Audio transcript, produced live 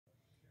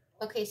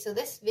Okay, so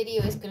this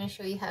video is going to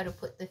show you how to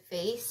put the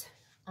face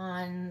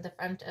on the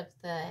front of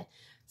the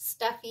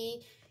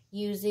stuffy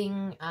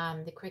using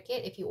the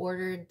Cricut. If you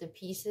ordered the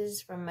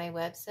pieces from my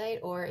website,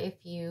 or if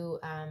you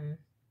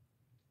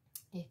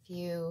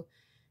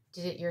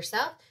did it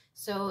yourself.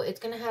 So it's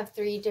going to have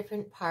 3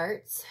 different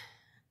parts.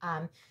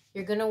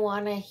 You're going to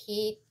want to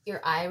heat your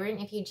iron.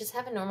 If you just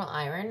have a normal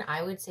iron,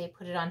 I would say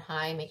put it on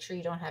high. Make sure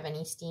you don't have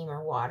any steam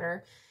or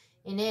water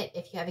in it.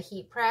 If you have a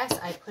heat press,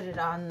 I put it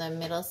on the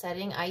middle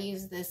setting. I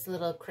use this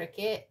little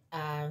Cricut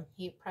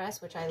heat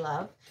press, which I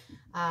love.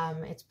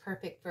 It's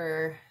perfect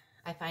for,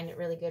 I find it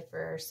really good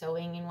for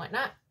sewing and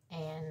whatnot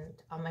and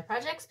on my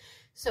projects.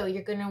 So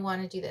you're going to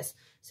want to do this.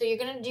 So you're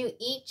going to do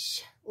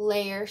each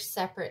layer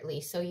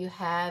separately. So you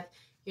have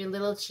your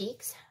little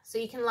cheeks. So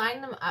you can line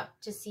them up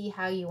to see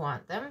how you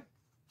want them.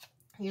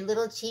 Your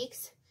little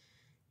cheeks,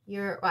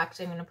 well,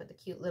 actually I'm going to put the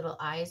cute little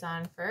eyes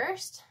on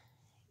first.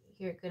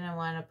 You're going to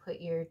want to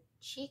put your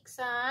cheeks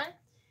on,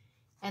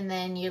 and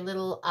then your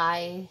little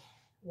eye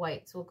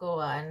whites will go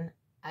on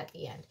at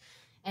the end.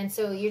 And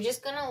so you're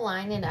just going to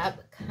line it up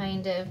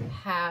kind of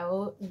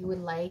how you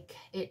would like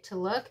it to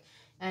look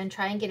and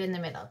try and get in the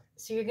middle.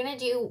 So you're going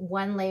to do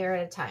 1 layer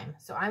at a time.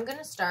 So I'm going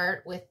to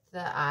start with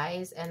the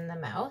eyes and the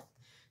mouth.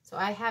 So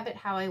I have it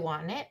how I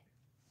want it.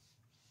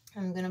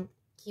 I'm going to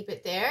keep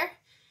it there.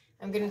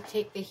 I'm going to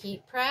take the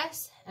heat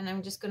press and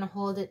I'm just going to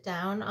hold it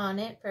down on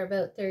it for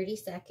about 30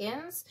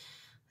 seconds.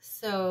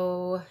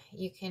 So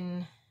you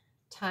can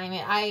time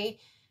it. I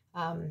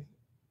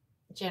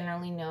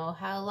generally know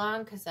how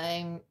long because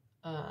I've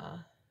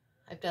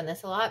done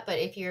this a lot, but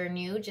if you're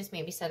new, just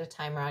maybe set a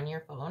timer on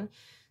your phone.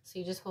 So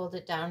you just hold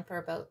it down for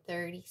about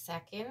 30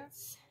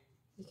 seconds.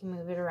 You can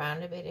move it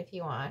around a bit if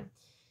you want.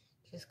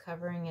 Just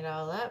covering it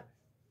all up.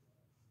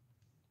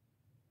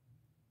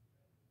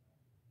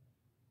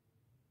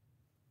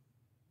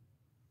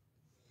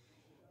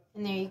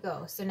 And there you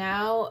go. So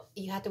now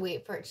you have to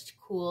wait for it to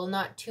cool.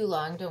 Not too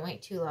long. Don't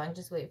wait too long.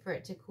 Just wait for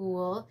it to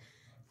cool.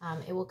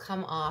 It will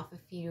come off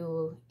if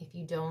you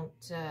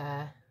don't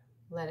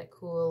let it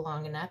cool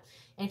long enough.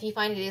 And if you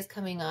find it is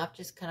coming off,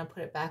 just kind of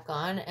put it back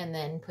on and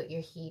then put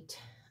your heat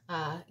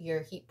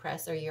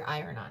press or your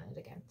iron on it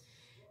again.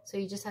 So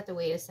you just have to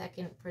wait a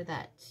second for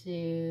that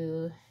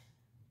to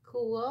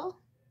cool.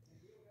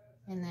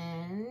 And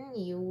then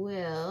you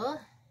will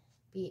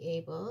be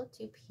able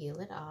to peel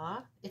it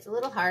off. It's a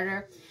little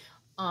harder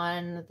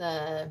on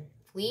the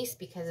fleece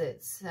because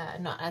it's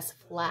not as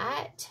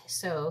flat,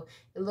 so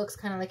it looks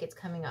kind of like it's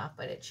coming off,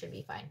 but it should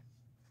be fine.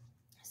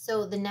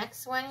 So the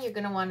next one, you're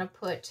going to want to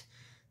put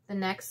the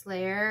next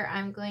layer.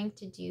 I'm going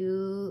to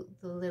do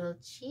the little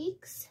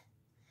cheeks,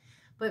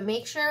 but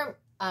make sure,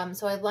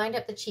 so I've lined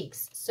up the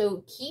cheeks.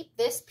 So keep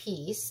this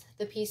piece,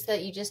 the piece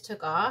that you just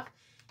took off,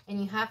 and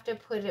you have to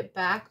put it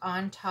back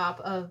on top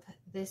of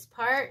this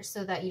part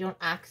so that you don't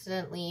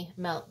accidentally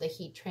melt the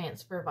heat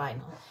transfer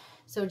vinyl.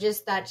 So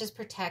that just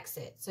protects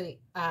it. So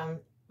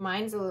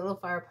mine's a little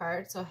far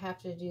apart, so I have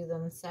to do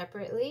them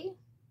separately.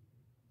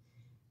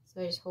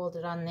 So I just hold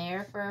it on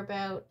there for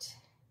about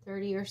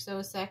 30 or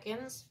so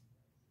seconds.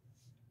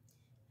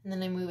 And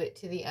then I move it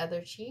to the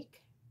other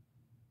cheek.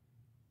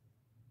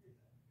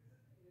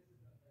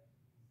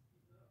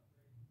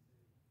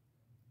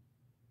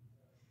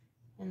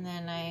 And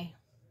then I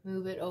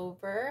move it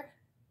over.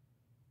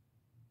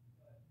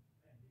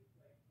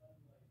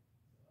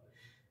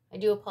 I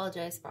do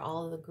apologize for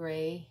all of the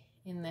gray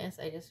in this.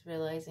 I just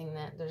realizing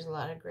that there's a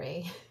lot of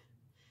gray.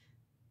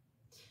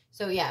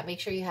 So yeah,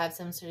 make sure you have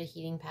some sort of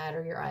heating pad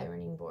or your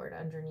ironing board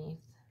underneath,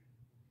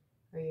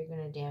 or you're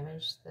going to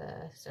damage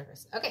the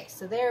surface. Okay,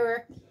 so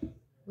there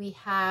we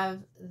have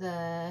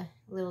the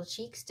little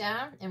cheeks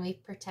down, and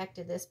we've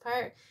protected this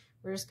part.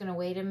 We're just going to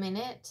wait a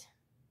minute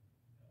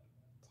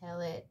till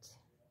it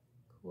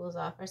cools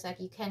off for a sec.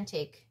 You can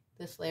take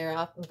this layer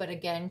off, but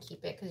again,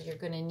 keep it because you're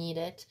going to need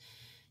it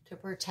to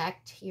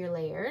protect your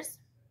layers.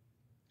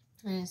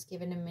 And just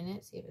give it a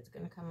minute, see if it's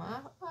going to come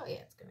off. Oh yeah,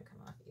 it's going to come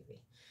off easy.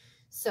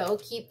 So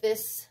keep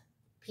this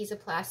piece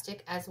of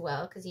plastic as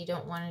well because you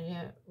don't want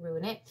to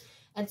ruin it.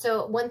 And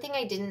so one thing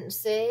I didn't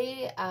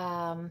say,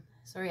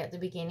 sorry, at the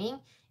beginning,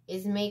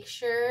 is make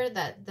sure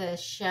that the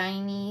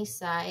shiny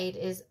side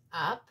is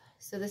up.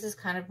 So this is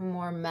kind of a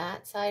more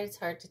matte side, it's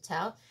hard to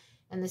tell.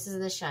 And this is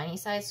the shiny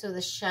side. So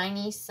the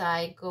shiny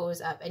side goes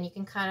up, and you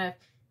can kind of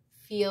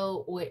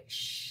feel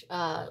which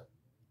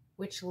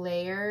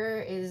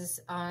layer is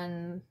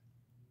on,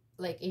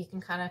 like you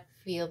can kind of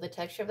feel the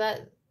texture of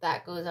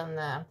that goes on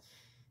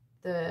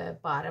the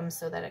bottom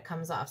so that it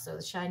comes off. So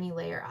the shiny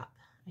layer up.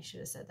 I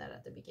should have said that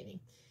at the beginning.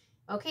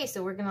 Okay,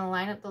 so we're going to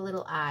line up the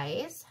little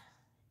eyes,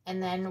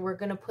 and then we're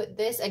going to put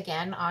this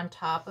again on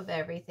top of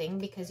everything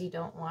because you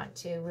don't want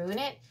to ruin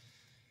it.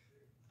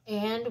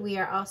 And we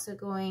are also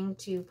going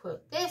to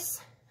put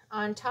this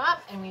on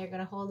top, and we are going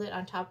to hold it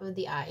on top of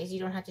the eyes. You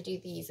don't have to do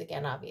these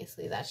again,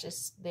 obviously. That's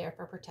just there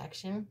for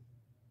protection.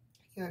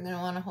 You're going to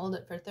want to hold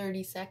it for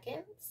 30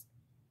 seconds.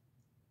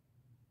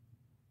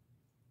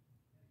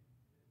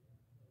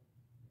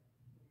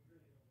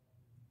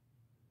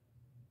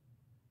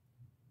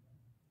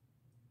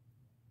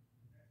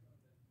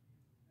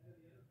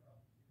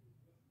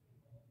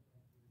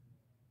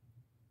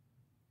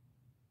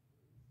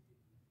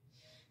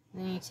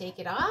 Then you take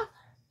it off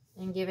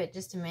and give it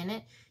just a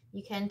minute.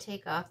 You can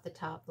take off the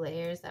top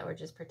layers that were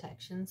just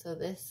protection. So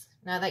this,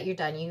 now that you're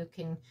done, you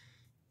can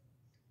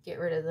get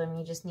rid of them.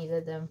 You just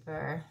needed them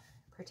for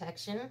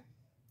protection.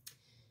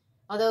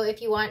 Although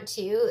if you want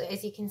to,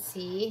 as you can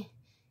see,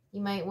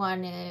 you might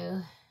want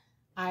to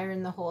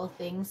iron the whole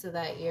thing so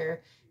that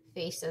your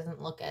face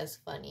doesn't look as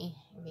funny.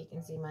 If you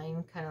can see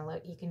mine kind of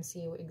look, you can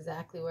see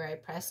exactly where I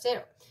pressed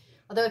it.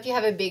 Although if you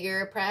have a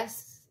bigger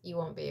press, you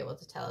won't be able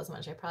to tell as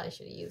much. I probably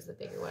should have used the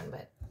bigger one,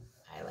 but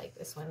I like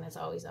this one. It's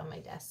always on my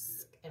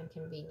desk and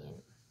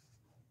convenient.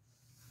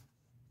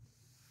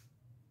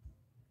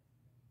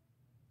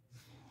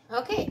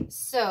 Okay,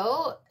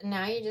 so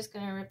now you're just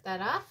gonna rip that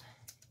off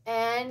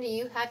and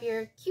you have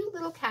your cute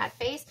little cat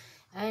face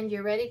and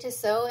you're ready to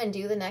sew and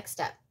do the next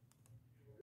step.